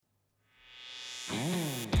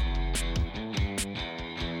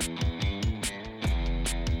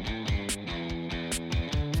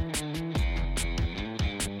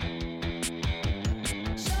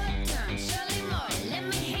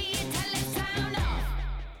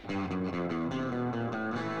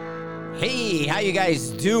Hey, how you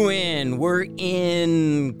guys doing? We're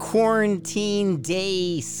in quarantine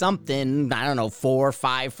day something. I don't know, 4 or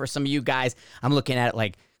 5 for some of you guys. I'm looking at it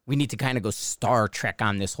like we need to kind of go Star Trek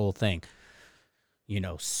on this whole thing. You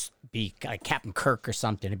know, be like Captain Kirk or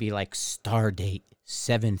something. It'd be like Stardate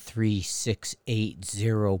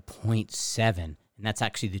 73680.7. And that's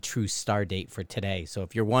actually the true star date for today. So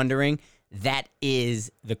if you're wondering, that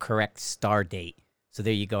is the correct star date. So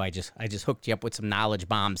there you go. I just hooked you up with some knowledge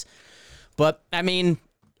bombs. But, I mean,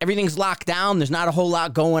 everything's locked down. There's not a whole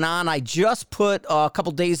lot going on. I just put a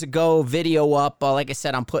couple days ago video up. Like I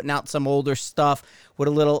said, I'm putting out some older stuff with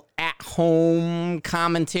a little at-home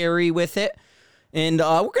commentary with it. And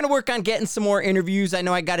we're going to work on getting some more interviews. I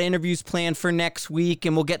know I got interviews planned for next week,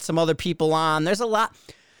 and we'll get some other people on. There's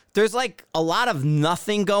like a lot of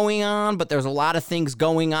nothing going on, but there's a lot of things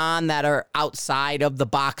going on that are outside of the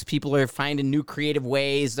box. People are finding new creative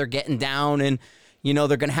ways. They're getting down and, you know,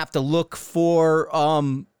 they're going to have to look for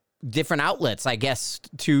different outlets, I guess,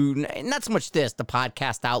 to not so much the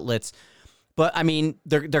podcast outlets, but I mean,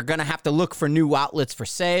 they're going to have to look for new outlets for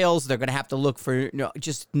sales. They're going to have to look for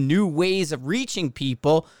just new ways of reaching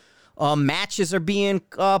people. Matches are being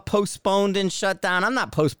postponed and shut down. I'm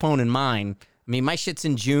not postponing mine. I mean, my shit's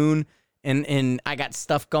in June, and I got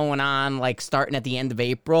stuff going on like starting at the end of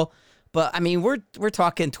April. But I mean, we're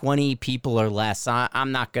talking 20 people or less.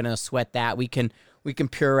 I'm not gonna sweat that. We can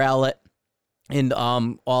Purell it and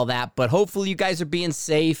all that. But hopefully, you guys are being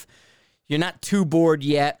safe. You're not too bored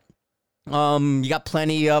yet. You got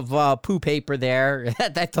plenty of poo paper there.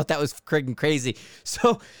 I thought that was freaking crazy.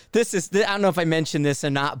 So I don't know if I mentioned this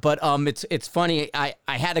or not, but it's funny. I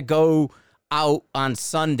had to go out on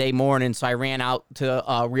Sunday morning, so I ran out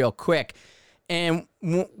to real quick. And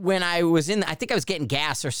when I was I think I was getting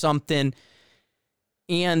gas or something,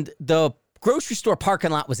 and the grocery store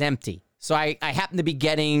parking lot was empty. So I happened to be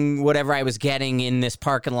getting whatever I was getting in this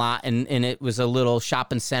parking lot, and it was a little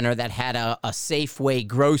shopping center that had a Safeway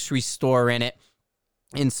grocery store in it.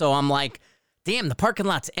 And so I'm like, damn, the parking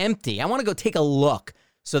lot's empty. I want to go take a look.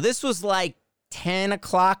 So this was like 10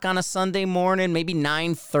 o'clock on a Sunday morning, maybe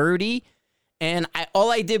 9:30. And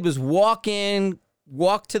all I did was walk in,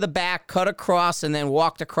 walk to the back, cut across, and then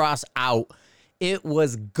walked across out. It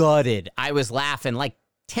was gutted. I was laughing. Like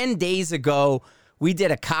 10 days ago, we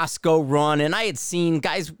did a Costco run, and I had seen,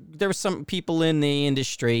 guys, there were some people in the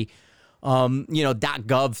industry,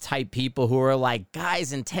 .gov type people who were like,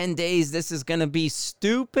 guys, in 10 days, this is going to be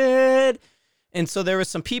stupid. And so there were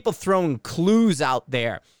some people throwing clues out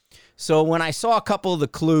there. So when I saw a couple of the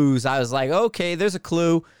clues, I was like, okay, there's a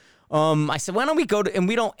clue. I said, why don't we go to, and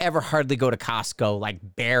we don't ever hardly go to Costco, like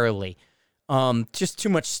barely, just too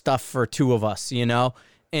much stuff for two of us, you know?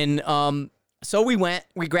 And, so we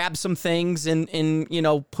grabbed some things and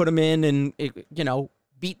put them in and,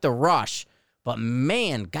 beat the rush. But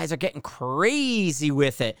man, guys are getting crazy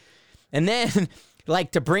with it. And then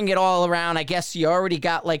like to bring it all around, I guess you already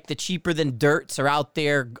got like the cheaper than dirts are out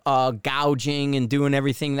there, gouging and doing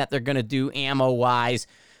everything that they're going to do ammo wise.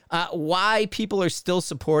 Why people are still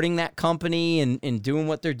supporting that company and doing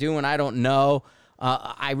what they're doing, I don't know.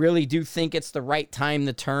 I really do think it's the right time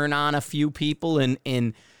to turn on a few people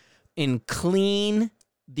and clean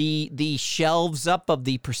the shelves up of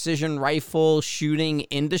the precision rifle shooting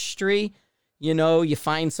industry. You know, you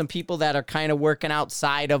find some people that are kind of working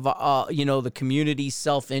outside of, the community's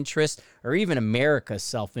self-interest or even America's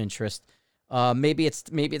self-interest. Maybe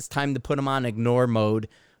it's time to put them on ignore mode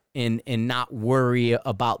and not worry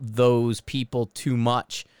about those people too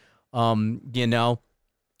much, But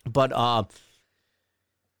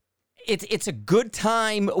it's a good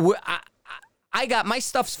time. I got my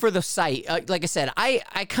stuff's for the site. Like I said,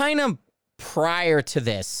 I kind of prior to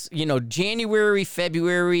this, January,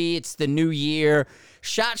 February, it's the new year.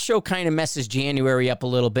 SHOT Show kind of messes January up a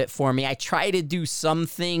little bit for me. I try to do some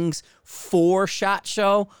things for SHOT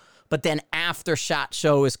Show, but then after SHOT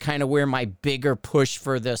Show is kind of where my bigger push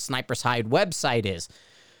for the Sniper's Hide website is.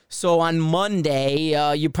 So on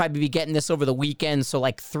Monday, you'll probably be getting this over the weekend. So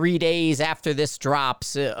like 3 days after this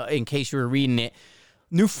drops, in case you were reading it,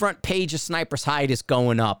 new front page of Sniper's Hide is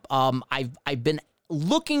going up. I've been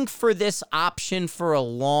looking for this option for a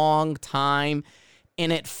long time,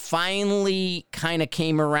 and it finally kind of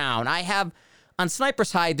came around. I have, on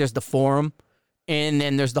Sniper's Hide, there's the forum, and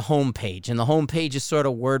then there's the homepage. And the homepage is sort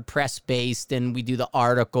of WordPress-based, and we do the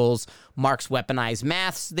articles. Mark's Weaponized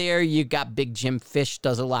Maths there. You got Big Jim Fish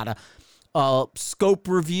does a lot of scope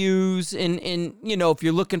reviews. And if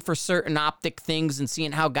you're looking for certain optic things and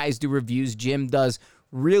seeing how guys do reviews, Jim does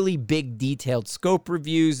really big, detailed scope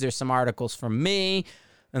reviews. There's some articles from me.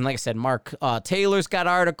 And like I said, Mark Taylor's got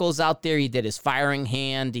articles out there. He did his Firing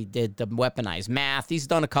Hand. He did the Weaponized Math. He's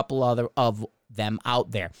done a couple other of them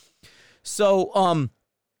out there. So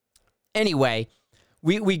anyway,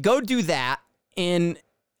 we go do that, and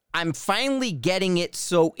I'm finally getting it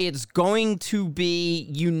so it's going to be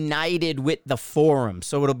united with the forum,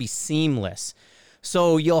 so it'll be seamless.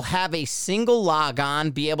 So you'll have a single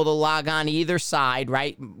logon, be able to log on either side,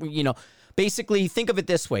 right? You know, basically think of it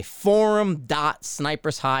this way,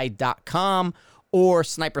 forum.snipershide.com or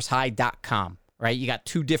snipershide.com, right? You got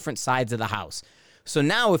two different sides of the house. So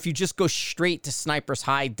now if you just go straight to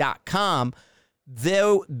snipershide.com,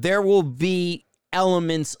 there will be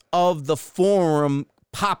elements of the forum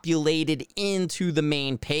populated into the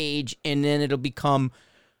main page, and then it'll become,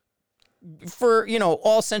 for, you know,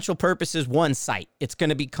 all central purposes, one site. It's going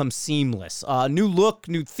to become seamless. New look,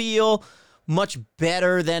 new feel, much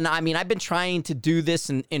better than, I mean, I've been trying to do this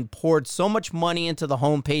and poured so much money into the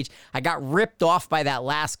homepage. I got ripped off by that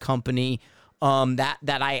last company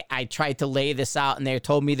that I tried to lay this out, and they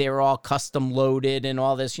told me they were all custom loaded and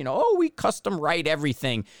all this, you know, oh, we custom write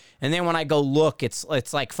everything. And then when I go look,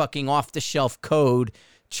 it's like fucking off the shelf code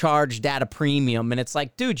charged at a premium. And it's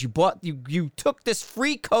like, dude, you took this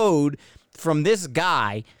free code from this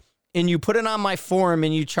guy and you put it on my forum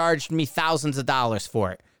and you charged me thousands of dollars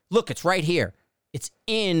for it. Look, it's right here. It's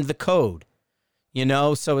in the code, you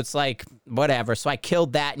know? So it's like, whatever. So I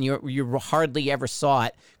killed that, and you hardly ever saw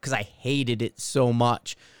it because I hated it so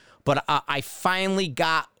much. But I finally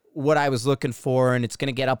got what I was looking for, and it's going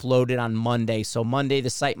to get uploaded on Monday. So Monday the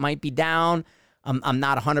site might be down. I'm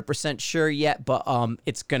not 100% sure yet, but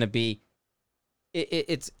it's going to be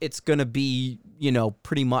it's going to be, you know,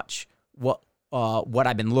 pretty much what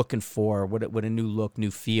I've been looking for, with a new look,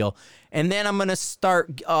 new feel. And then I'm going to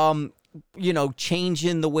start you know,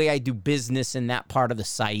 changing the way I do business in that part of the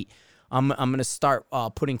site. I'm going to start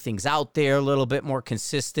putting things out there a little bit more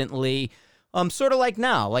consistently. Sort of like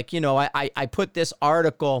now, like, you know, I put this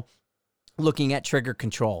article looking at trigger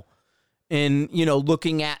control and, you know,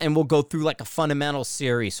 looking at, and we'll go through like a fundamental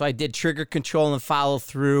series. So I did trigger control and follow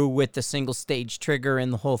through with the single stage trigger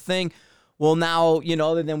and the whole thing. Well, now, you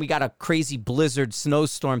know, then we got a crazy blizzard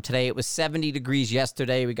snowstorm today. It was 70 degrees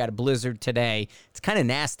yesterday. We got a blizzard today. It's kind of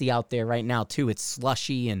nasty out there right now, too. It's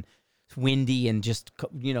slushy and windy and just,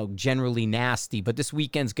 you know, generally nasty. But this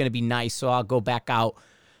weekend's going to be nice, so I'll go back out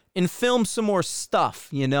and film some more stuff,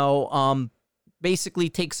 you know. Basically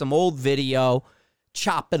take some old video,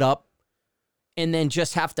 chop it up, and then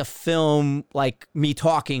just have to film, like, me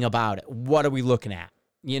talking about it. What are we looking at?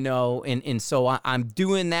 You know, and so I'm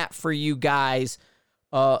doing that for you guys.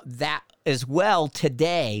 That as well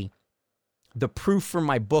today, the proof for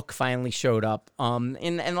my book finally showed up.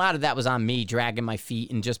 And a lot of that was on me dragging my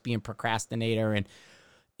feet and just being procrastinator.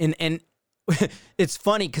 And it's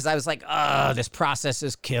funny because I was like, this process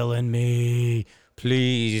is killing me.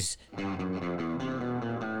 Please.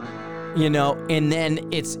 You know, and then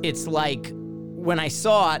it's like, when I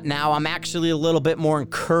saw it, now I'm actually a little bit more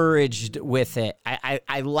encouraged with it.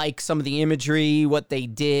 I like some of the imagery, what they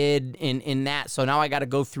did in that. So now I got to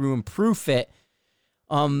go through and proof it,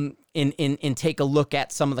 and take a look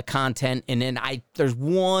at some of the content. And then there's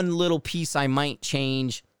one little piece I might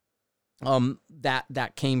change,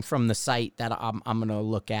 that came from the site that I'm gonna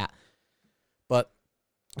look at. But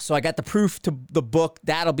so I got the proof to the book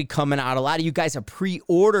that'll be coming out. A lot of you guys have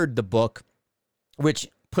pre-ordered the book, which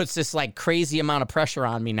puts this like crazy amount of pressure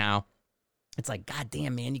on me now. It's like, God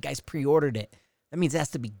damn, man, you guys pre-ordered it. That means it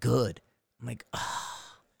has to be good. I'm like,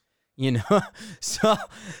 you know? So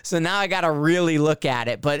now I got to really look at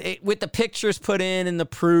it. But with the pictures put in and the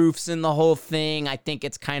proofs and the whole thing, I think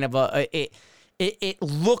it's kind of it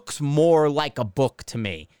looks more like a book to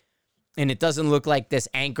me. And it doesn't look like this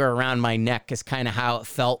anchor around my neck is kind of how it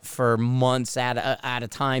felt for months at a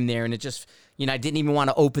time there. And it just, you know, I didn't even want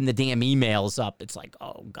to open the damn emails up. It's like,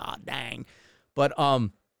 oh, God dang. But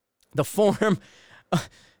the forum,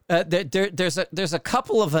 there's a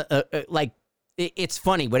couple of, like, it's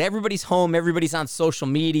funny. When everybody's home, everybody's on social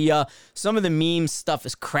media. Some of the meme stuff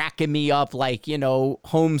is cracking me up, like, you know,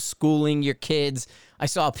 homeschooling your kids. I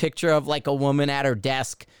saw a picture of, like, a woman at her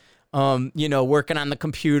desk, you know, working on the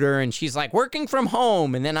computer, and she's like working from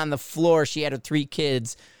home. And then on the floor, she had her 3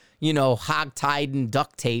 kids, you know, hog-tied and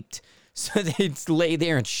duct taped. So they'd lay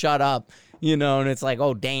there and shut up, you know, and it's like,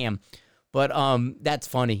 oh, damn. But that's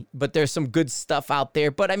funny. But there's some good stuff out there.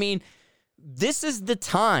 But, I mean, this is the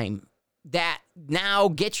time that now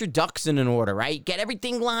get your ducks in an order, right? Get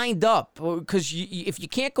everything lined up. Because if you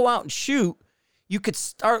can't go out and shoot, you could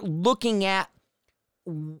start looking at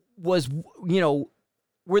were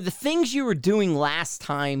the things you were doing last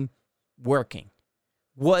time working?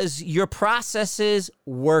 Was your processes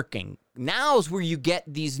working? Now's where you get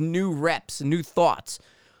these new reps, new thoughts.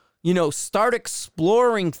 Start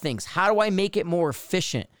exploring things. How do I make it more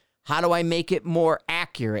efficient? How do I make it more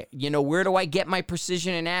accurate? Where do I get my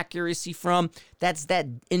precision and accuracy from? That's that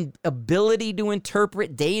ability to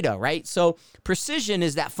interpret data, right? So precision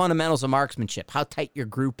is that fundamentals of marksmanship, how tight your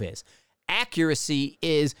group is. Accuracy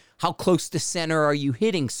is how close to center are you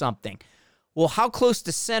hitting something. Well, how close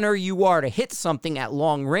to center you are to hit something at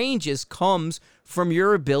long ranges comes from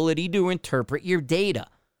your ability to interpret your data.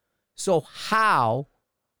 So how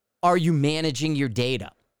are you managing your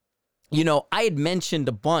data? I had mentioned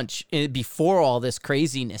a bunch before all this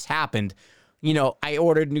craziness happened. I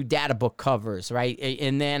ordered new data book covers, right?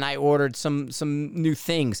 And then I ordered some new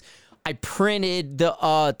things. I printed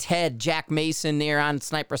the Jack Mason there on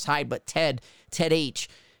Sniper's Hide, but Ted H,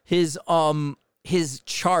 his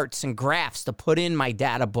charts and graphs to put in my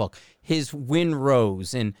data book, his win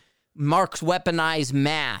rows and Mark's weaponized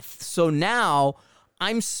math. So now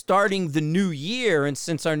I'm starting the new year, and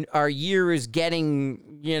since our year is getting,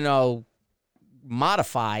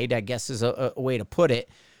 modified, I guess is a way to put it,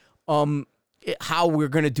 how we're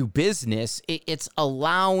going to do business, it's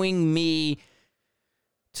allowing me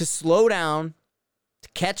to slow down, to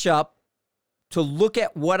catch up, to look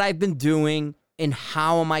at what I've been doing and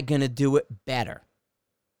how am I going to do it better,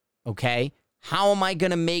 okay? How am I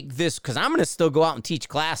going to make this, because I'm going to still go out and teach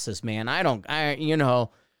classes, man.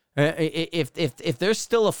 If there's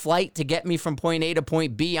still a flight to get me from point A to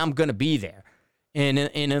point B, I'm going to be there. And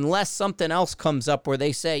unless something else comes up where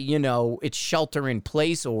they say, it's shelter in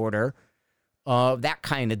place order, that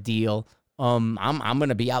kind of deal, I'm going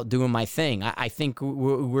to be out doing my thing. I think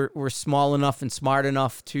we're small enough and smart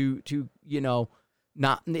enough to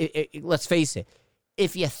not. Let's face it.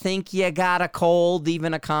 If you think you got a cold,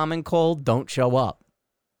 even a common cold, don't show up.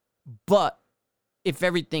 But if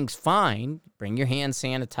everything's fine, bring your hand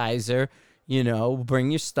sanitizer,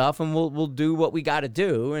 bring your stuff, and we'll do what we got to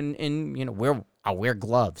do. And I'll wear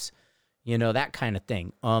gloves, that kind of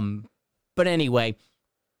thing. But anyway,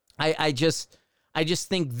 I just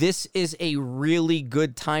think this is a really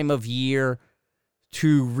good time of year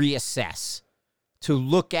to reassess, to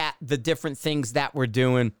look at the different things that we're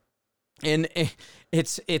doing. And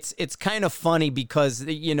it's kind of funny because,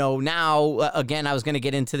 now, again, I was going to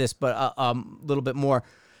get into this, but a little bit more.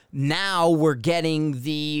 Now we're getting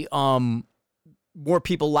the more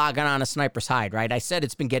people logging on to Sniper's Hide, right? I said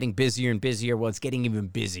it's been getting busier and busier. Well, it's getting even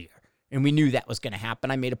busier. And we knew that was going to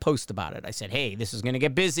happen. I made a post about it. I said, hey, this is going to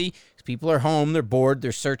get busy. People are home. They're bored.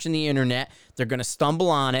 They're searching the internet. They're going to stumble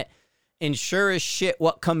on it. And sure as shit,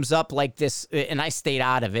 what comes up like this, and I stayed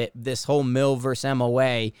out of it, this whole MIL versus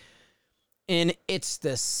MOA, and it's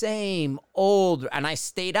the same old, and I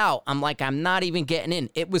stayed out. I'm like, I'm not even getting in.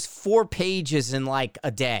 It was 4 pages in like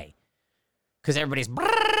a day. Because everybody's,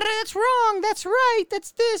 that's wrong, that's right,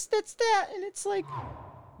 that's this, that's that. And it's like,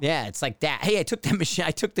 yeah, it's like that. Hey, I took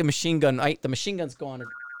the machine gun. The machine gun's gone.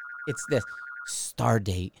 It's this. Star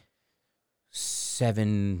date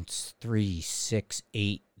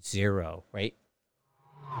 73680, right?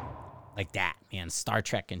 Like that, man. Star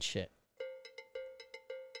Trek and shit.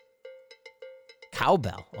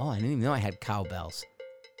 Cowbell. Oh, I didn't even know I had cowbells.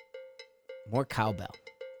 More cowbell.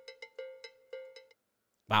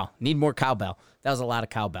 Wow, need more cowbell. That was a lot of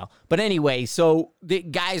cowbell. But anyway, so the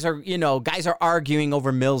guys are arguing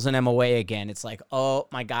over MILs and MOA again. It's like, oh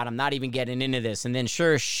my God, I'm not even getting into this. And then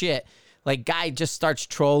sure as shit, like guy just starts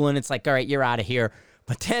trolling. It's like, all right, you're out of here.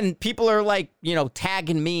 But then people are like,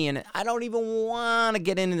 tagging me, and I don't even want to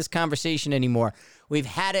get into this conversation anymore. We've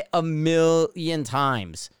had it a million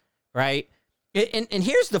times, right? And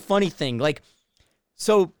here's the funny thing, like,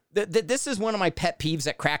 so this is one of my pet peeves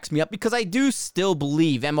that cracks me up, because I do still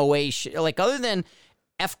believe MOA, like, other than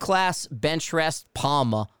F-class, bench rest,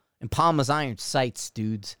 Palma, and Palma's iron sights,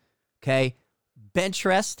 dudes, okay? Bench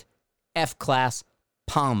rest, F-class,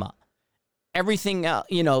 Palma. Everything,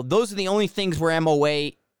 those are the only things where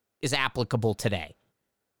MOA is applicable today.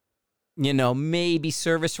 Maybe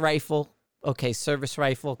service rifle. Okay, service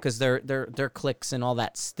rifle, because they're clicks and all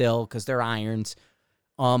that still, because they're irons.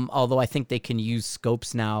 Although I think they can use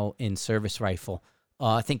scopes now in service rifle.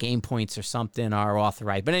 I think aim points or something are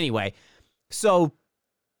authorized. But anyway, so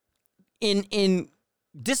in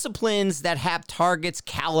disciplines that have targets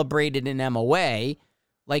calibrated in MOA,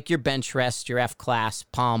 like your bench rest, your F-class,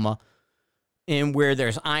 Palma, and where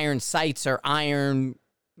there's iron sights or iron,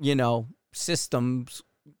 systems,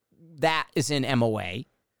 that is in MOA.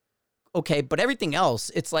 Okay, but everything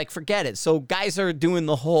else, it's like, forget it. So guys are doing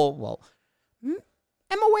the whole, well,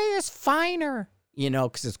 MOA is finer,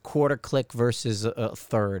 because it's quarter click versus a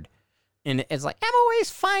third. And it's like,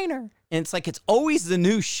 MOA's finer. And it's like, it's always the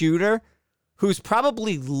new shooter who's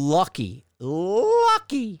probably lucky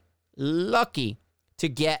to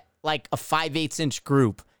get like a 5/8 inch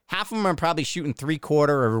group. Half of them are probably shooting 3/4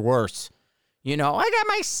 or worse. You know, I got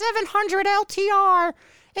my 700 LTR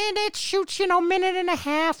and it shoots, minute and a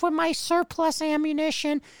half with my surplus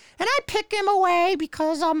ammunition. And I pick MOA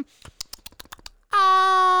because, MOA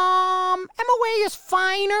is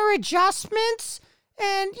finer adjustments.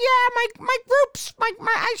 And yeah, my groups,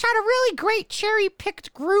 I shot a really great cherry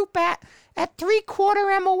picked group at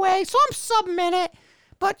 3/4 MOA. So I'm sub-minute.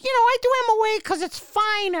 But, I do MOA because it's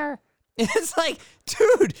finer. It's like,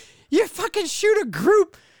 dude, you fucking shoot a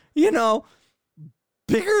group,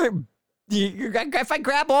 bigger. If I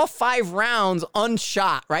grab all 5 rounds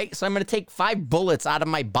unshot, right? So I'm going to take 5 bullets out of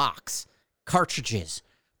my box. Cartridges.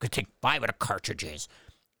 I'm going to take 5 of the cartridges.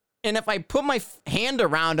 And if I put my hand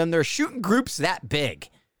around them, they're shooting groups that big.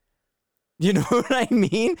 You know what I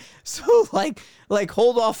mean? So like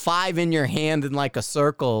hold all 5 in your hand in like a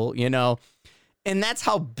circle, And that's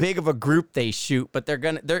how big of a group they shoot, but they're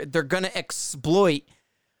gonna exploit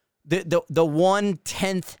the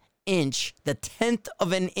 1/10 inch, the 1/10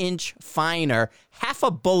 of an inch finer, half a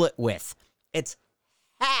bullet width. It's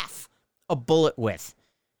half a bullet width.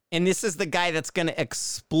 And this is the guy that's gonna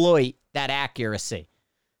exploit that accuracy.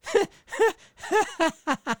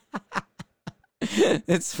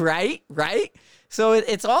 It's right? So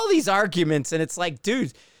it's all these arguments, and it's like,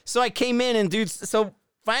 dude, so I came in and so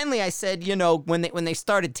finally I said, when they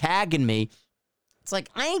started tagging me, it's like,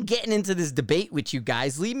 I ain't getting into this debate with you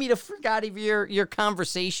guys. Leave me the frick out of your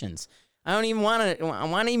conversations. I don't even want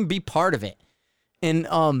to even be part of it. And,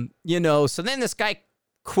 so then this guy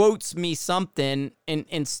quotes me something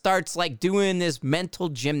and starts like doing this mental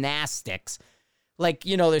gymnastics. Like,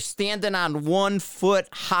 they're standing on one foot,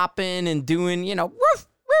 hopping and doing, woof, woof,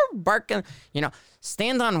 barking,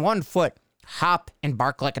 stand on one foot, hop and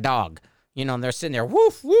bark like a dog. And they're sitting there,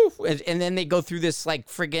 woof, woof. And then they go through this like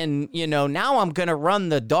friggin', now I'm going to run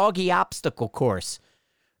the doggy obstacle course.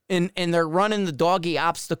 And they're running the doggy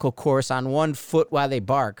obstacle course on one foot while they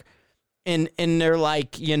bark. And they're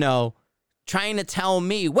like, trying to tell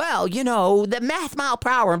me, well, the math mile per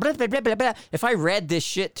hour, blah, blah, blah, blah, blah. If I read this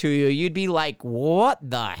shit to you, you'd be like, what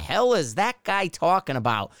the hell is that guy talking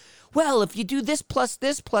about? Well, if you do this plus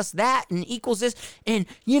that and equals this, and,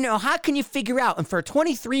 how can you figure out? And for a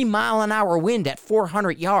 23 mile an hour wind at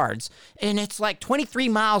 400 yards, and it's like 23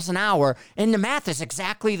 miles an hour, and the math is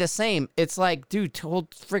exactly the same. It's like, dude,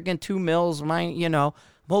 hold friggin' 2 mils, I'm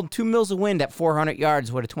holding 2 mils of wind at 400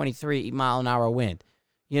 yards with a 23 mile an hour wind.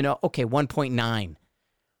 Okay, 1.9.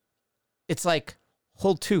 It's like,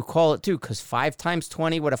 hold 2, call it 2, because 5 times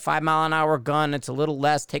 20 with a 5 mile an hour gun, it's a little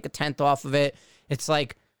less, take a 1/10 off of it. It's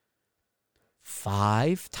like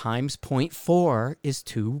 5 times 0.4 is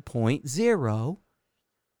 2.0.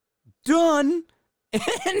 Done.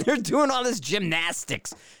 And they're doing all this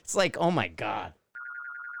gymnastics. It's like, oh my God.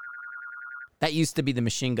 That used to be the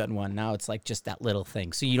machine gun one. Now it's like just that little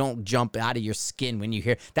thing. So you don't jump out of your skin when you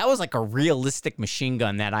hear. That was like a realistic machine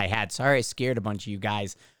gun that I had. Sorry I scared a bunch of you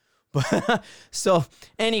guys. But so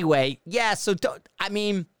anyway, yeah. So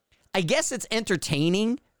I guess it's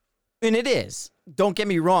entertaining. And it is. Don't get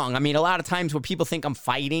me wrong. I mean, a lot of times when people think I'm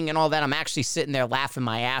fighting and all that, I'm actually sitting there laughing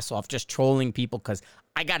my ass off, just trolling people because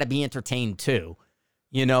I got to be entertained too.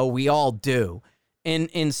 We all do.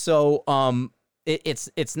 And so,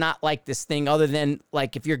 it's not like this thing other than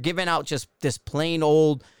like if you're giving out just this plain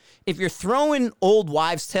old, if you're throwing old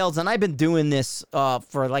wives' tales, and I've been doing this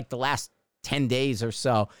for like the last 10 days or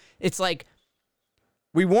so, it's like,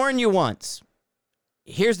 we warn you once.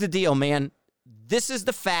 Here's the deal, man. This is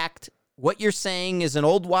the fact. What you're saying is an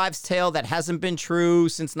old wives' tale that hasn't been true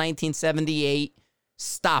since 1978.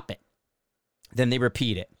 Stop it. Then they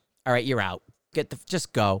repeat it. All right, you're out.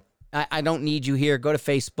 Just go. I don't need you here. Go to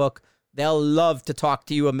Facebook. They'll love to talk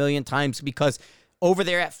to you a million times because over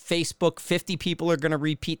there at Facebook, 50 people are going to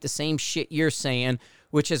repeat the same shit you're saying,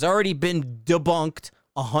 which has already been debunked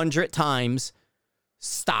 100 times.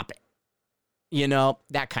 Stop it.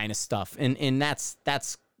 That kind of stuff. And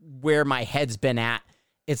that's where my head's been at.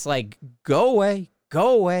 It's like, go away.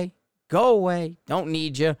 Don't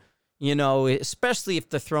need you. Especially if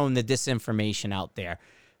they're throwing the disinformation out there.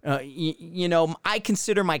 I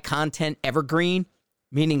consider my content evergreen,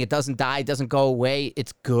 meaning it doesn't die, doesn't go away.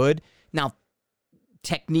 It's good. Now,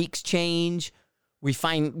 techniques change. We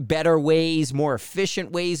find better ways, more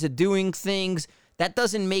efficient ways of doing things. That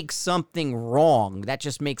doesn't make something wrong. That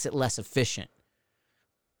just makes it less efficient.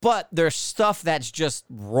 But there's stuff that's just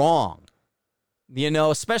wrong.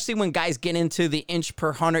 Especially when guys get into the inch per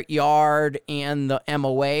 100 yard and the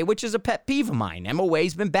MOA, which is a pet peeve of mine.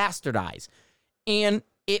 MOA's been bastardized. And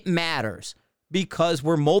it matters because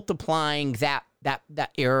we're multiplying that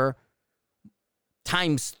error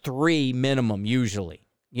times 3 minimum usually.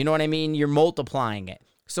 You know what I mean? You're multiplying it.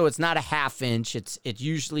 So it's not a half inch. It's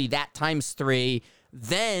usually that times 3,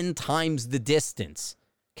 then times the distance.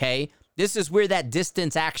 Okay? This is where that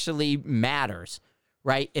distance actually matters,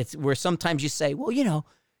 right? It's where sometimes you say, well,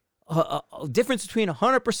 a difference between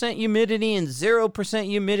 100% humidity and 0%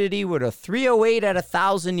 humidity with a 308 at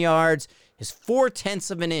 1,000 yards is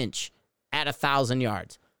 0.4 of an inch at 1,000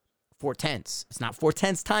 yards. 0.4. It's not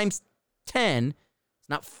 0.4 times 10. It's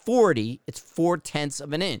not 40. It's 0.4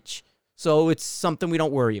 of an inch. So it's something we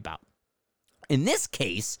don't worry about. In this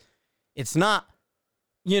case, it's not,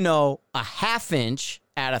 a half inch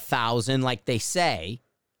at 1,000 like they say,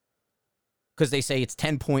 because they say it's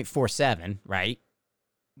 10.47, right?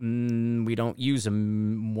 We don't use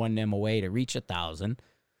one MOA to reach 1,000.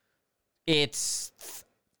 It's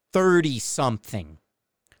 30 something.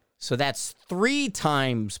 So that's 3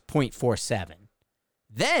 times 0.47.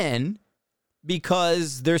 Then,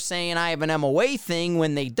 because they're saying I have an MOA thing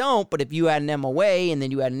when they don't, but if you had an MOA and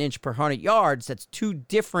then you had an inch per 100 yards, that's 2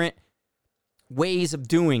 different ways of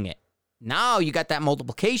doing it. Now you got that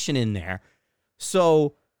multiplication in there.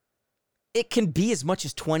 So it can be as much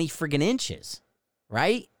as 20 friggin' inches,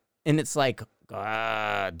 right? And it's like,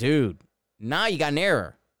 dude, now you got an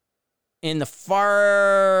error. And the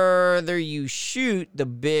farther you shoot, the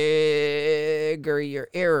bigger your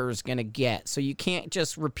error is going to get. So you can't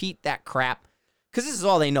just repeat that crap because this is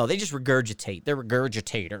all they know. They just regurgitate. They're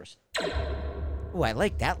regurgitators. Oh, I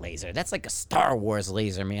like that laser. That's like a Star Wars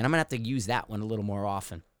laser, man. I'm going to have to use that one a little more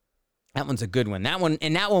often. That one's a good one. That one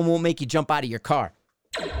won't make you jump out of your car.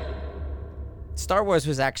 Star Wars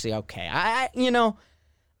was actually okay. I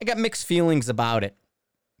got mixed feelings about it.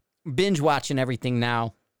 Binge watching everything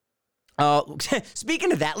now.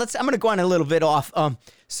 Speaking of that, I'm going to go on a little bit off.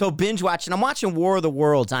 So binge watching, I'm watching War of the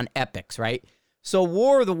Worlds on Epix, right? So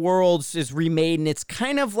War of the Worlds is remade, and it's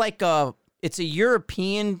kind of like it's a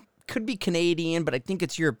European, could be Canadian, but I think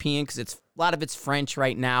it's European because a lot of it's French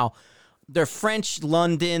right now. They're French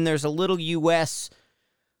London. There's a little U.S.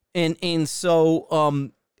 And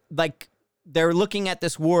so they're looking at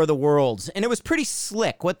this War of the Worlds, and it was pretty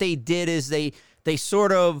slick. What they did is they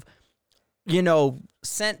sort of,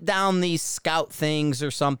 sent down these scout things or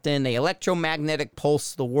something. They electromagnetic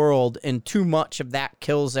pulse the world, and too much of that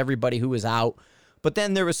kills everybody who is out. But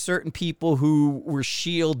then there were certain people who were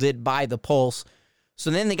shielded by the pulse. So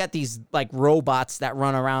then they got these robots that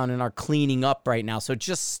run around and are cleaning up right now. So it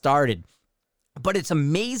just started. But it's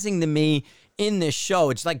amazing to me in this show.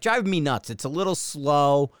 It's driving me nuts. It's a little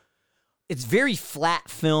slow. It's very flat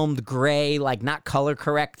filmed, gray, not color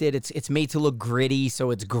corrected. It's made to look gritty,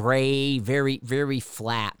 so it's gray, very, very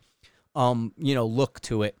flat, look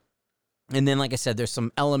to it. And then, like I said, there's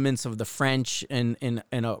some elements of the French and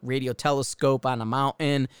a radio telescope on a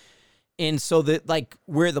mountain. And so that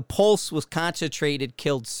where the pulse was concentrated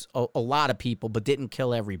killed a lot of people, but didn't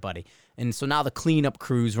kill everybody. And so now the cleanup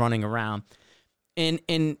crew's running around. And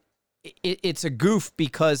it's a goof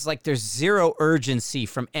because there's zero urgency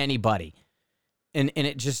from anybody. And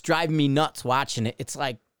it just drives me nuts watching it. It's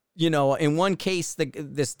in one case,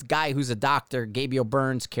 this guy who's a doctor, Gabriel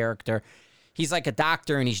Byrne's character, he's like a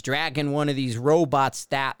doctor and he's dragging one of these robots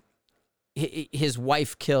that his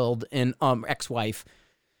wife killed, and ex-wife.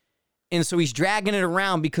 And so he's dragging it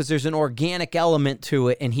around because there's an organic element to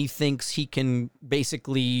it, and he thinks he can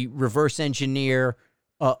basically reverse engineer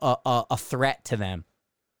a threat to them.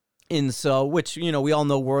 And so, which, we all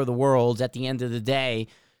know War of the Worlds, at the end of the day,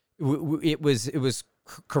 it was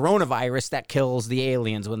coronavirus that kills the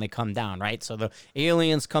aliens when they come down, right? So the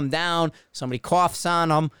aliens come down, somebody coughs on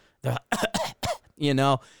them, and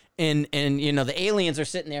the aliens are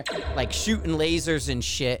sitting there shooting lasers and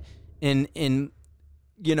shit, and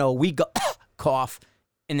we go cough,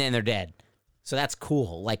 and then they're dead. So that's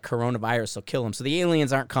cool. Coronavirus will kill them. So the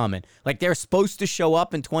aliens aren't coming. They're supposed to show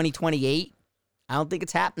up in 2028. I don't think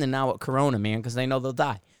it's happening now with Corona, man, because they know they'll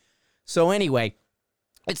die. So anyway,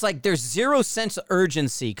 it's there's zero sense of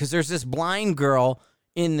urgency because there's this blind girl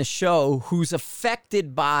in the show who's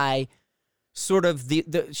affected by sort of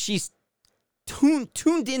she's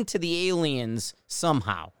tuned into the aliens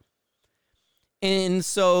somehow. And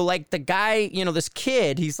so the guy, this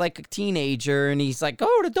kid, he's a teenager, and he's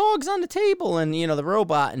oh, the dog's on the table, and the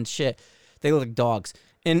robot and shit, they look like dogs.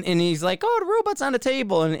 And he's oh, the robot's on the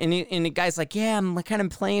table. And the guy's yeah, I'm kind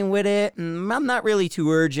of playing with it. And I'm not really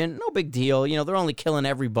too urgent. No big deal. They're only killing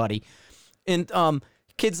everybody. And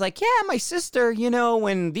kid's like, yeah, my sister,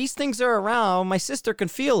 when these things are around, my sister can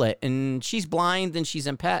feel it. And she's blind and she's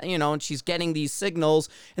and she's getting these signals.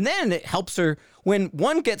 And then it helps her when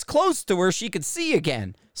one gets close to her, she can see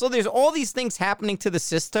again. So there's all these things happening to the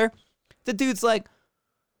sister. The dude's like,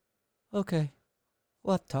 okay,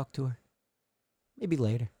 we'll have to talk to her. Maybe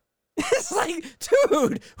later. It's like,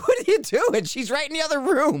 dude, what are you doing? She's right in the other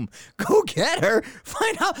room. Go get her.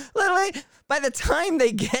 Find out. Literally, by the time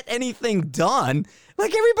they get anything done,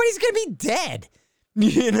 like everybody's going to be dead.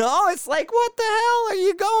 It's like, what the hell are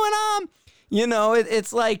you going on?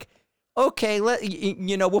 It's like, okay,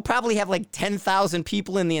 we'll probably have like 10,000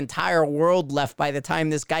 people in the entire world left by the time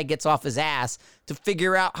this guy gets off his ass to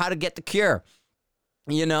figure out how to get the cure.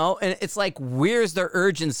 And it's like, where's their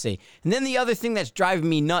urgency? And then the other thing that's driving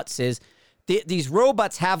me nuts is these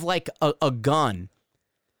robots have like a gun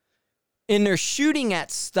and they're shooting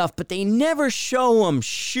at stuff, but they never show them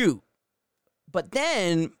shoot. But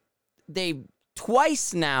then they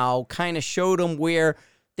twice now kind of showed them where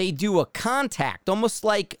they do a contact, almost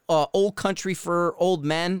like Old Country for Old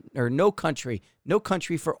Men, or No Country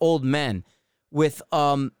for Old Men, with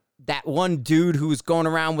that one dude who was going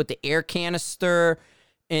around with the air canister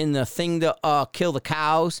and the thing to kill the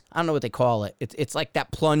cows. I don't know what they call it. It's like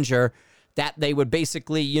that plunger that they would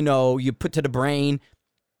basically, you put to the brain,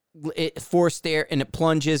 it forced air, and it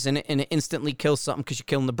plunges, and it instantly kills something because you're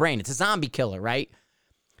killing the brain. It's a zombie killer, right?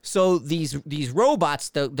 So these robots,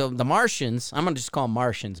 the Martians, I'm going to just call them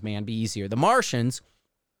Martians, man, be easier. The Martians,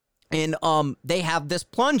 and they have this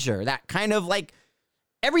plunger that kind of like,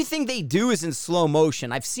 everything they do is in slow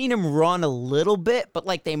motion. I've seen them run a little bit, but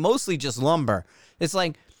like they mostly just lumber. It's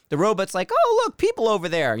like the robot's like, oh, look, people over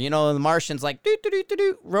there. And the Martian's like, do,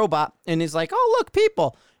 robot. And he's like, oh, look,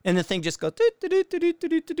 people. And the thing just goes,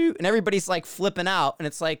 do. And everybody's like flipping out. And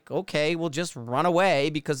it's like, okay, we'll just run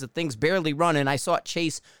away because the thing's barely running. I saw it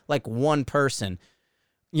chase like one person,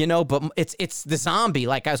 but it's the zombie.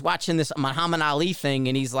 Like I was watching this Muhammad Ali thing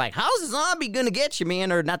and he's like, how's the zombie going to get you,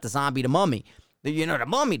 man? Or not the zombie, the mummy.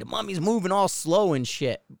 The mummy's moving all slow and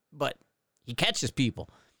shit, but he catches people.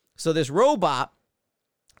 So this robot,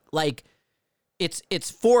 like, it's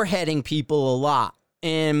foreheading people a lot.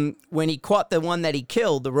 And when he caught the one that he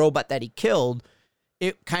killed, the robot that he killed,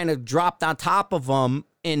 it kind of dropped on top of him.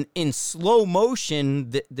 And in slow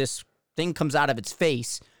motion, this thing comes out of its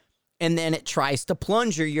face, and then it tries to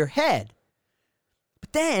plunger your head.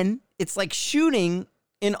 But then it's like shooting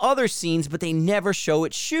in other scenes, but they never show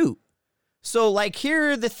it shoot. So, like,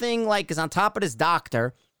 here the thing, like, is on top of this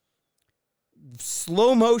doctor.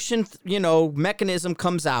 Slow motion, mechanism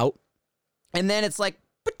comes out. And then it's like,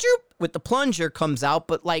 with the plunger comes out,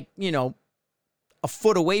 but, like, a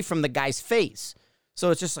foot away from the guy's face. So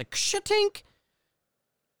it's just like, shitink.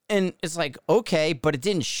 And it's like, okay, but it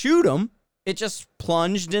didn't shoot him. It just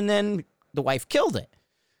plunged, and then the wife killed it.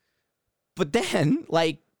 But then,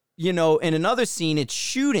 like, in another scene, it's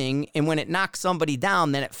shooting, and when it knocks somebody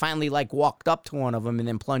down, then it finally, like, walked up to one of them and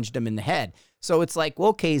then plunged them in the head. So it's like,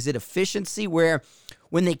 okay, is it efficiency where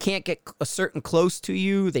when they can't get a certain close to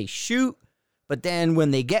you, they shoot, but then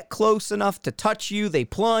when they get close enough to touch you, they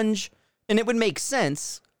plunge? And it would make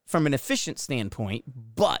sense from an efficient standpoint,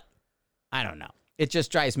 but I don't know. It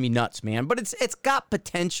just drives me nuts, man. But it's got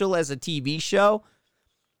potential as a TV show.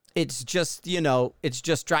 It's just, it's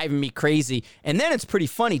just driving me crazy. And then it's pretty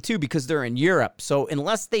funny, too, because they're in Europe. So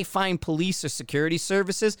unless they find police or security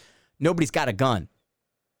services, nobody's got a gun.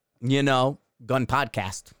 Gun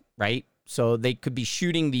podcast, right? So they could be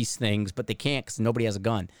shooting these things, but they can't because nobody has a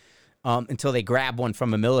gun until they grab one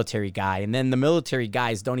from a military guy. And then the military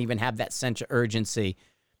guys don't even have that sense of urgency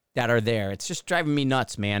that are there. It's just driving me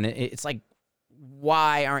nuts, man. It's like,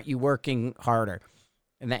 why aren't you working harder?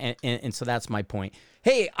 And so that's my point.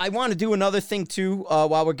 Hey, I want to do another thing, too,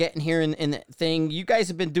 while we're getting here in the thing. You guys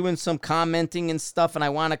have been doing some commenting and stuff, and I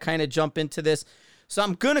want to kind of jump into this. So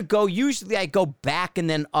I'm going to go. Usually I go back and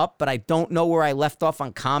then up, but I don't know where I left off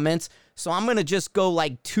on comments. So I'm going to just go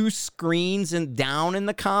like 2 screens and down in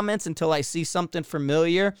the comments until I see something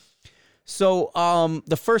familiar. So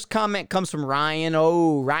the first comment comes from Ryan.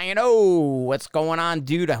 Ryan, what's going on,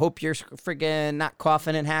 dude? I hope you're friggin' not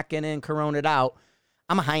coughing and hacking and corona'd out.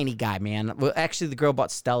 I'm a Heine guy, man. Well, actually, the girl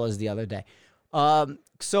bought Stella's the other day.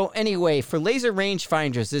 So anyway, for laser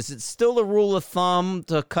rangefinders, is it still a rule of thumb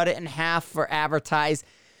to cut it in half for advertise?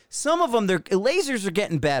 Some of them, their lasers are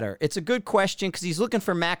getting better. It's a good question because he's looking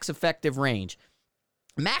for max effective range.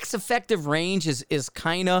 Max effective range is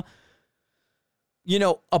kind of,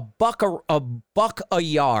 a buck a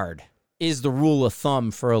yard is the rule of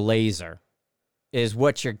thumb for a laser, is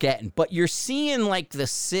what you're getting. But you're seeing like the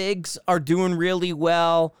SIGs are doing really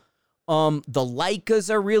well. The Leicas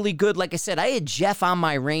are really good. Like I said, I had Jeff on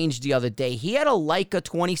my range the other day. He had a Leica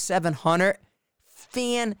 2700.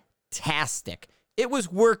 Fantastic. It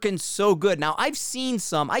was working so good. Now, I've seen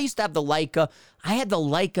some. I used to have the Leica. I had the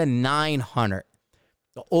Leica 900.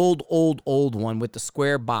 The old one with the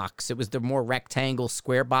square box. It was the more rectangle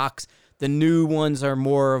square box. The new ones are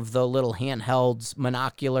more of the little handhelds,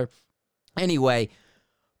 monocular. Anyway,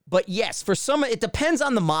 but yes, for some, it depends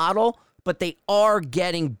on the model, but they are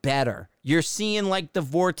getting better. You're seeing like the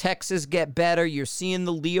Vortexes get better. You're seeing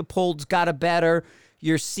the Leopolds got a better.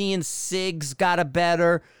 You're seeing SIGs got a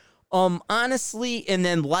better. Honestly, and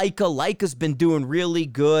then Leica's been doing really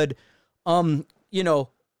good. Leica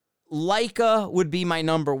would be my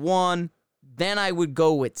number one. Then I would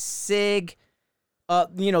go with SIG.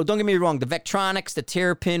 Don't get me wrong, the Vectronics, the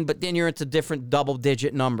Terrapin, but then you're into different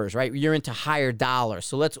double-digit numbers, right? You're into higher dollars.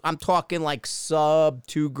 So I'm talking like sub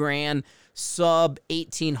 $2,000, sub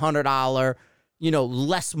 $1,800,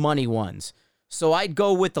 less money ones. So I'd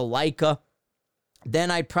go with the Leica. Then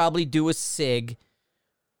I'd probably do a SIG.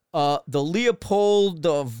 The Leopold,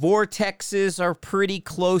 the Vortexes are pretty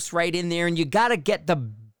close right in there, and you got to get the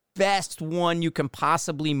best one you can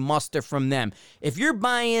possibly muster from them. If you're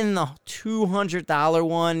buying the $200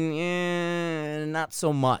 one, not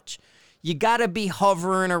so much. You got to be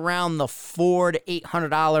hovering around the $400 to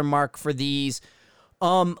 $800 mark for these.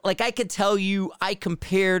 Like I could tell you, I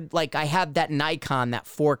compared, like I have that Nikon, that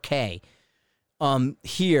 4K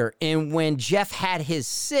here, and when Jeff had his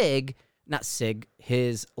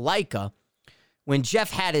his Leica, when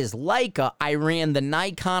Jeff had his Leica, I ran the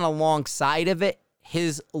Nikon alongside of it.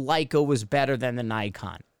 His Leica was better than the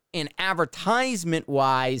Nikon. And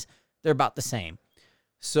advertisement-wise, they're about the same.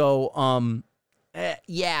 So,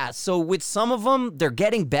 so with some of them, they're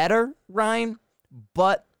getting better, Ryan,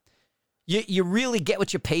 but you really get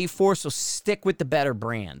what you pay for, so stick with the better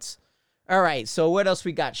brands. All right, so what else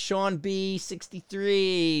we got? Sean B,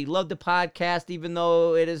 63, love the podcast, even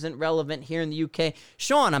though it isn't relevant here in the UK.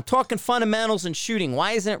 Sean, I'm talking fundamentals and shooting.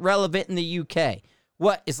 Why isn't it relevant in the UK?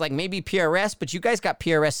 What, it's like maybe PRS, but you guys got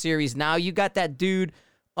PRS series now. You got that dude,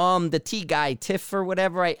 the T guy, Tiff or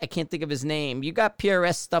whatever. I can't think of his name. You got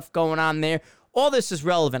PRS stuff going on there. All this is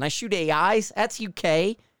relevant. I shoot AIs. That's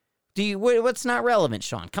UK. What's not relevant,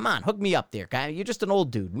 Sean? Come on, hook me up there, guy. You're just an old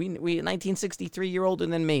dude. We 1963, you're older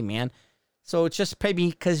than me, man. So it's just maybe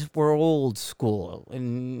because we're old school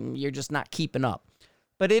and you're just not keeping up.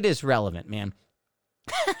 But it is relevant, man.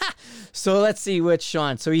 So let's see what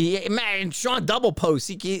Sean. So Sean double posts.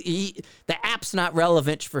 The app's not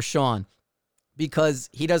relevant for Sean because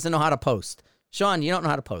he doesn't know how to post. Sean, you don't know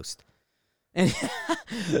how to post. And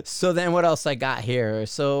so then what else I got here?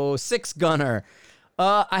 So 6-gunner.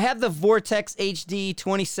 I have the Vortex HD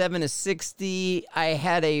 27-60. I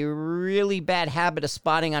had a really bad habit of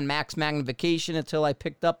spotting on max magnification until I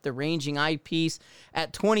picked up the ranging eyepiece.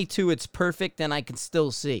 At 22, it's perfect, and I can still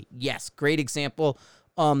see. Yes, great example.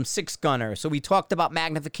 6-gunner. So we talked about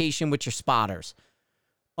magnification with your spotters.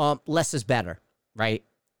 Less is better, right?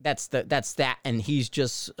 That's that. And he's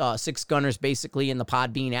just 6-gunners basically in the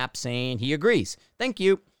Podbean app saying he agrees. Thank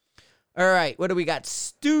you. All right, what do we got?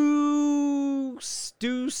 Stu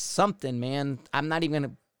something, man. I'm not even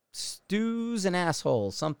going to... Stu's an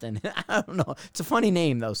asshole, something. I don't know. It's a funny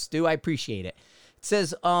name, though, Stu. I appreciate it. It says,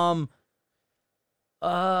 he's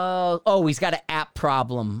got an app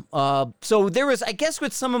problem. So there was, I guess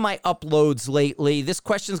with some of my uploads lately, this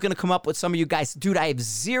question's going to come up with some of you guys. Dude, I have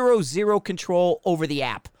zero control over the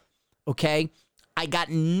app, okay? I got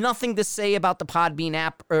nothing to say about the Podbean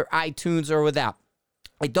app or iTunes or without.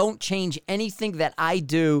 I don't change anything that I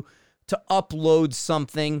do to upload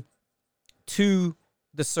something to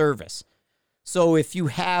the service. So if you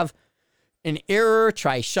have an error,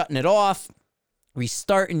 try shutting it off,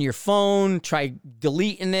 restarting your phone, try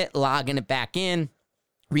deleting it, logging it back in,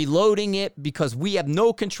 reloading it, because we have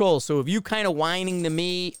no control. So if you kind of whining to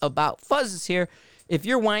me about Fuzzes here, if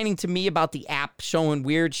you're whining to me about the app showing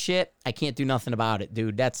weird shit, I can't do nothing about it,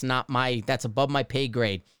 dude. That's above my pay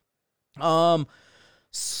grade.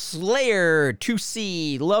 Slayer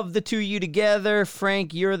 2C, love the two of you together.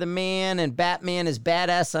 Frank, you're the man, and Batman is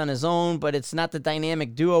badass on his own, but it's not the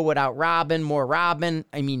dynamic duo without Robin. More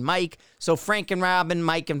Mike. So Frank and Robin,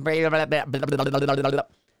 Mike and blah, blah, blah, blah, blah, blah, blah.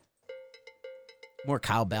 More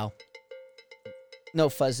cowbell. No,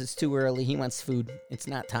 Fuzz, it's too early. He wants food. It's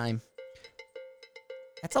not time.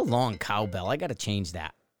 That's a long cowbell. I got to change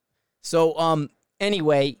that. So,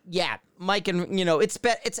 anyway, yeah, Mike, and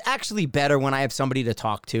it's actually better when I have somebody to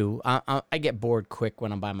talk to. I get bored quick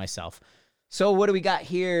when I'm by myself. So what do we got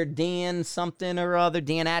here? Dan something or other,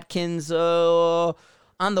 Dan Atkins. I'm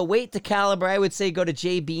On the weight to caliber, I would say go to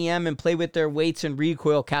JBM and play with their weights and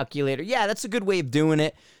recoil calculator. Yeah, that's a good way of doing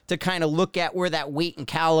it, to kind of look at where that weight and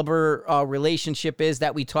caliber relationship is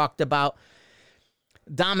that we talked about.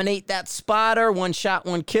 Dominate that spotter. One shot,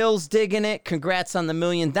 one kills. Digging it. Congrats on the 1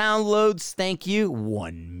 million downloads. Thank you.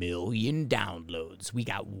 1 million downloads. We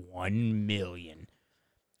got 1 million.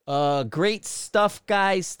 Great stuff,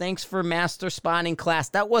 guys. Thanks for master spotting class.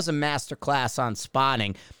 That was a master class on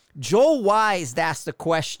spotting. Joel Wise asked a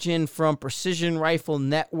question from Precision Rifle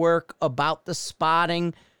Network about the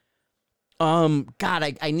spotting.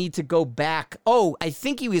 God, I need to go back. Oh, I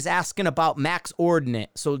think he was asking about max ordinate.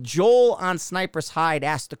 So Joel on Sniper's Hide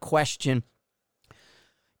asked a question.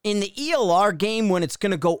 In the ELR game, when it's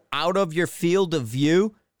going to go out of your field of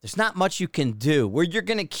view, there's not much you can do. Where you're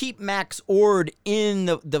going to keep max ord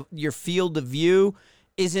in your field of view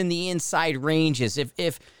is in the inside ranges.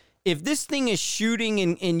 If this thing is shooting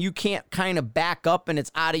and you can't kind of back up and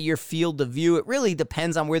it's out of your field of view, it really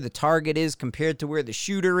depends on where the target is compared to where the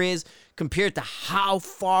shooter is, compared to how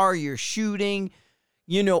far you're shooting.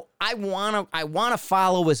 You know, I want to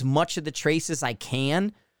follow as much of the trace as I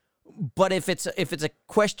can, but if it's a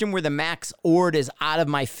question where the max ord is out of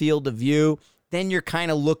my field of view, then you're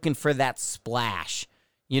kind of looking for that splash.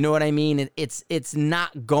 You know what I mean? It's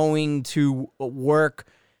not going to work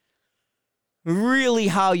really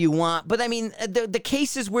how you want. But I mean, the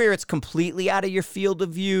cases where it's completely out of your field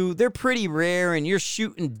of view, they're pretty rare, and you're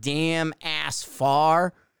shooting damn ass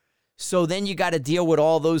far. So then you got to deal with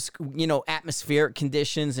all those, you know, atmospheric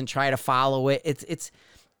conditions and try to follow it.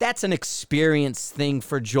 That's an experience thing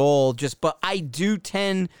for Joel. But I do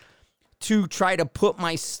tend to try to put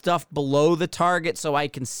my stuff below the target so I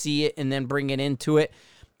can see it and then bring it into it.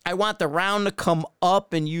 I want the round to come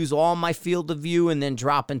up and use all my field of view and then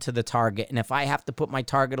drop into the target. And if I have to put my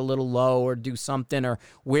target a little low or do something, or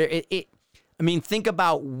where I mean, think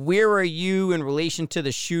about where are you in relation to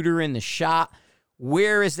the shooter in the shot?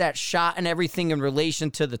 Where is that shot and everything in relation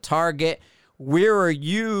to the target? Where are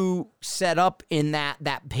you set up in that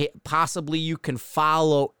possibly you can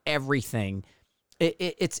follow everything?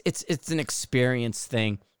 It's an experience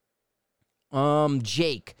thing.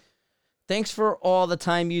 Jake, thanks for all the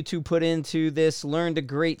time you two put into this. Learned a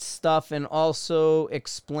great stuff and also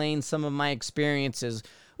explained some of my experiences.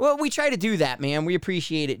 Well, we try to do that, man. We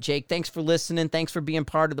appreciate it, Jake. Thanks for listening. Thanks for being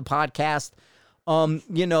part of the podcast.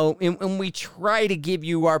 You know, and we try to give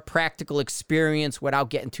you our practical experience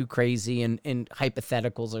without getting too crazy and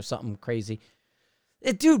hypotheticals or something crazy.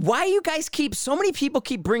 Dude, why you guys so many people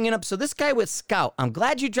keep bringing up, so this guy with Scout, I'm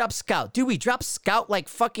glad you dropped Scout. Dude, we dropped Scout like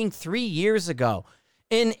fucking 3 years ago.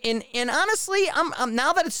 And honestly, I'm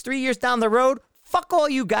now that it's 3 years down the road, fuck all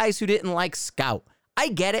you guys who didn't like Scout. I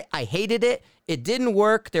get it. I hated it. It didn't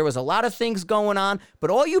work. There was a lot of things going on. But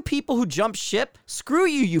all you people who jumped ship, screw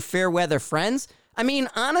you, you fair weather friends. I mean,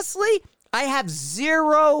 honestly, I have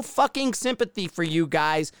zero fucking sympathy for you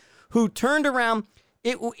guys who turned around.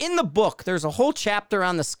 In the book, there's a whole chapter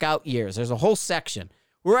on the Scout years. There's a whole section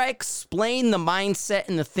where I explain the mindset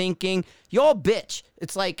and the thinking. Y'all bitch.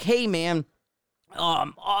 It's like, hey, man,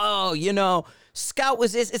 you know, Scout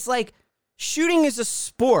was this. It's like shooting is a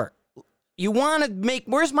sport. You want to make,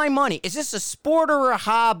 where's my money? Is this a sport or a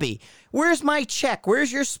hobby? Where's my check?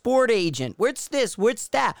 Where's your sport agent? Where's this? Where's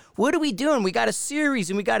that? What are we doing? We got a series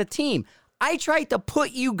and we got a team. I tried to put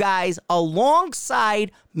you guys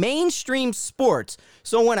alongside mainstream sports.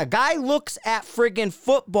 So when a guy looks at friggin'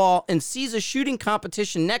 football and sees a shooting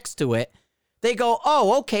competition next to it, they go,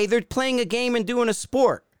 oh, okay, they're playing a game and doing a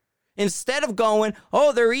sport. Instead of going,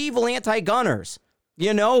 oh, they're evil anti-gunners.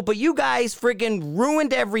 You know, but you guys friggin'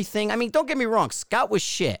 ruined everything. I mean, don't get me wrong. Scout was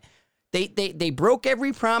shit. They broke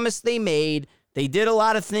every promise they made. They did a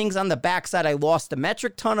lot of things on the backside. I lost a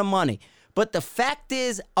metric ton of money. But the fact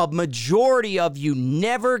is, a majority of you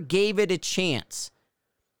never gave it a chance.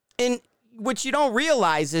 And what you don't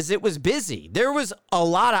realize is it was busy. There was a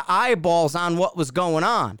lot of eyeballs on what was going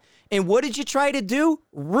on. And what did you try to do?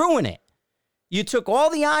 Ruin it. You took all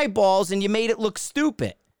the eyeballs and you made it look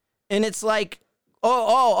stupid. And it's like,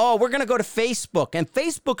 we're going to go to Facebook. And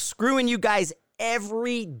Facebook's screwing you guys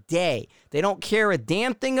every day. They don't care a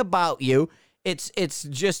damn thing about you. It's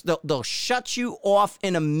just they'll shut you off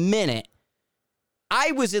in a minute.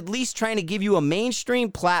 I was at least trying to give you a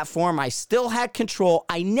mainstream platform. I still had control.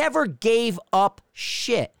 I never gave up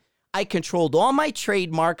shit. I controlled all my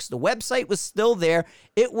trademarks. The website was still there.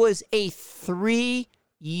 It was a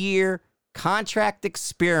 3-year contract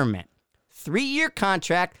experiment. 3-year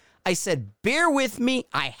contract. I said, bear with me.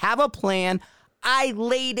 I have a plan. I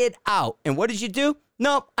laid it out. And what did you do?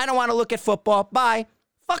 Nope, I don't want to look at football. Bye.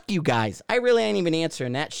 Fuck you guys. I really ain't even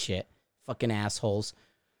answering that shit. Fucking assholes.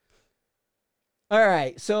 All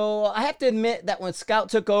right, so I have to admit that when Scout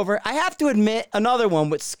took over, I have to admit another one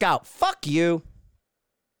with Scout. Fuck you.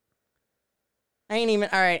 I ain't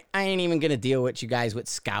even gonna deal with you guys with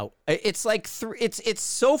Scout. It's like it's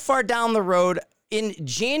so far down the road. In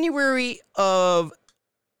January of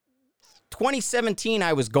 2017,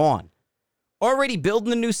 I was gone. Already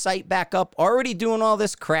building a new site back up, already doing all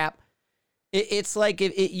this crap. It's like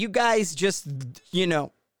you guys just,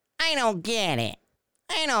 I don't get it.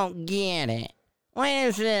 I don't get it. What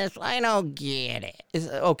is this? I don't get it.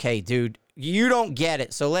 Okay, dude, you don't get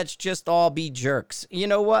it, so let's just all be jerks. You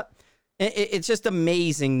know what? It's just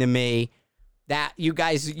amazing to me that you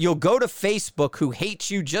guys, you'll go to Facebook, who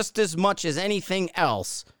hates you just as much as anything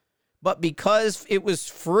else, but because it was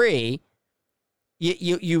free,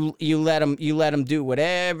 you let them do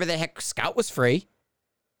whatever the heck. Scout was free,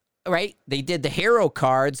 right? They did the hero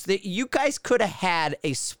cards. You guys could have had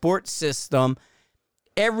a sports system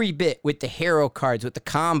every bit with the hero cards, with the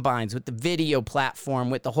combines, with the video platform,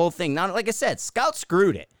 with the whole thing. Now, like I said, Scout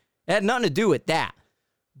screwed it. It had nothing to do with that.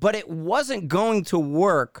 But it wasn't going to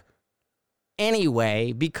work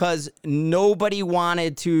anyway because nobody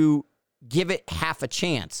wanted to give it half a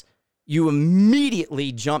chance. You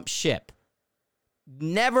immediately jump ship.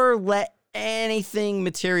 Never let anything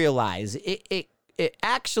materialize. It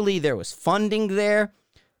actually, there was funding there.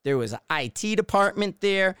 There was an IT department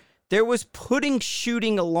there. There was putting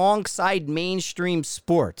shooting alongside mainstream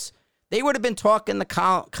sports. They would have been talking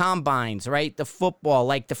the combines, right? The football,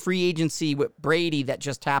 like the free agency with Brady that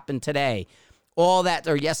just happened today. All that,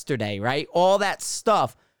 or yesterday, right? All that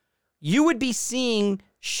stuff. You would be seeing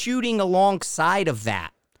shooting alongside of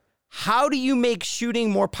that. How do you make shooting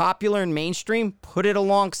more popular and mainstream? Put it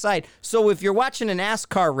alongside. So if you're watching a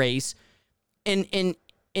NASCAR race and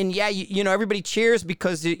yeah, everybody cheers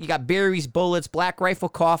because you got Barry's Bullets, Black Rifle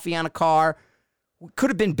Coffee on a car. Could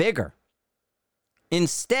have been bigger.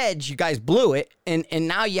 Instead, you guys blew it, and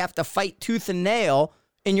now you have to fight tooth and nail,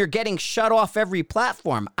 and you're getting shut off every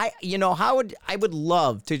platform. I would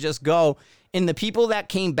love to just go, and the people that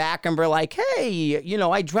came back and were like, hey,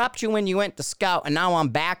 I dropped you when you went to Scout, and now I'm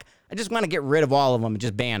back. I just want to get rid of all of them and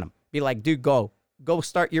just ban them. Be like, dude, go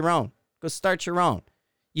start your own. Go start your own.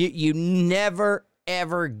 You never,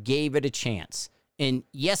 ever gave it a chance. And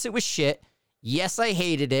yes, it was shit. Yes, I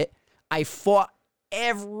hated it. I fought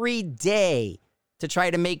every day to try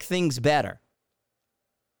to make things better.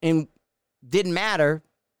 And didn't matter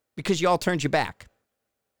because y'all turned your back.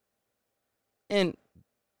 And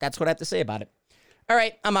that's what I have to say about it. All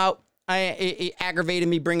right, I'm out. It aggravated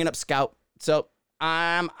me bringing up Scout. So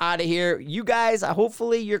I'm out of here. You guys,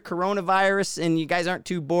 hopefully you're coronavirus and you guys aren't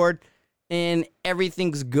too bored and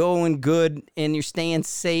everything's going good and you're staying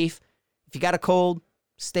safe. If you got a cold,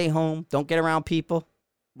 stay home. Don't get around people.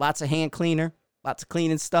 Lots of hand cleaner. Lots of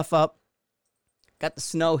cleaning stuff up. Got the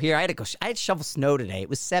snow here. I had to shovel snow today. It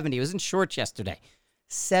was 70. It was in shorts yesterday.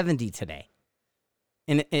 70 today.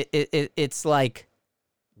 And it's like,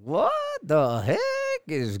 what the heck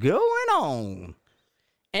is going on?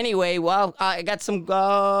 Anyway, well, I got some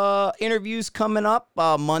interviews coming up.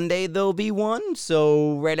 Monday, there'll be one.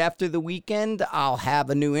 So right after the weekend, I'll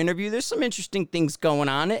have a new interview. There's some interesting things going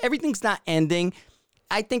on. Everything's not ending.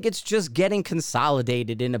 I think it's just getting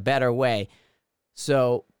consolidated in a better way.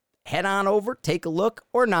 So head on over, take a look,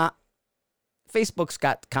 or not. Facebook's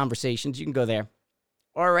got conversations. You can go there.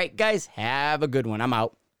 All right, guys, have a good one. I'm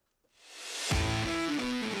out.